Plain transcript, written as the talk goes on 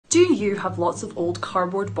Do you have lots of old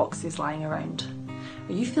cardboard boxes lying around?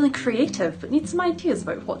 Are you feeling creative but need some ideas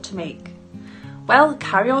about what to make? Well,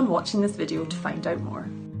 carry on watching this video to find out more.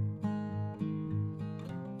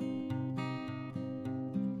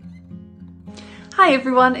 Hi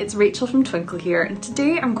everyone, it's Rachel from Twinkl here, and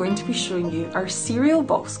today I'm going to be showing you our cereal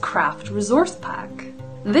box craft resource pack.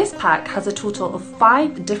 This pack has a total of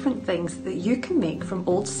 5 different things that you can make from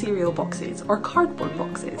old cereal boxes or cardboard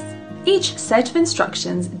boxes. Each set of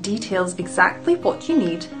instructions details exactly what you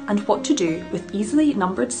need and what to do with easily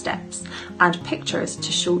numbered steps and pictures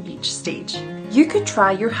to show each stage. You could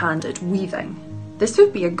try your hand at weaving. This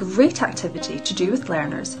would be a great activity to do with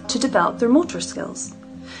learners to develop their motor skills.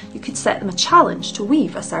 You could set them a challenge to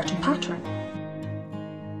weave a certain pattern.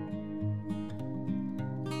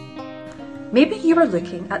 Maybe you are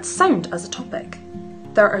looking at sound as a topic.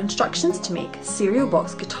 There are instructions to make cereal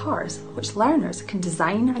box guitars, which learners can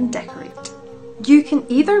design and decorate. You can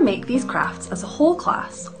either make these crafts as a whole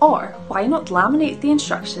class, or why not laminate the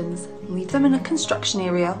instructions, leave them in a construction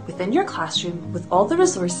area within your classroom with all the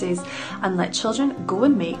resources, and let children go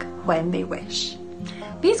and make when they wish.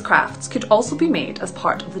 These crafts could also be made as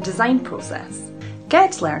part of the design process.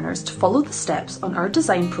 Get learners to follow the steps on our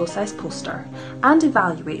design process poster and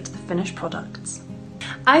evaluate the finished products.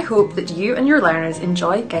 I hope that you and your learners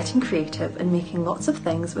enjoy getting creative and making lots of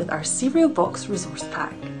things with our cereal box resource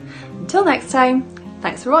pack. Until next time,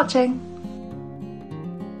 thanks for watching!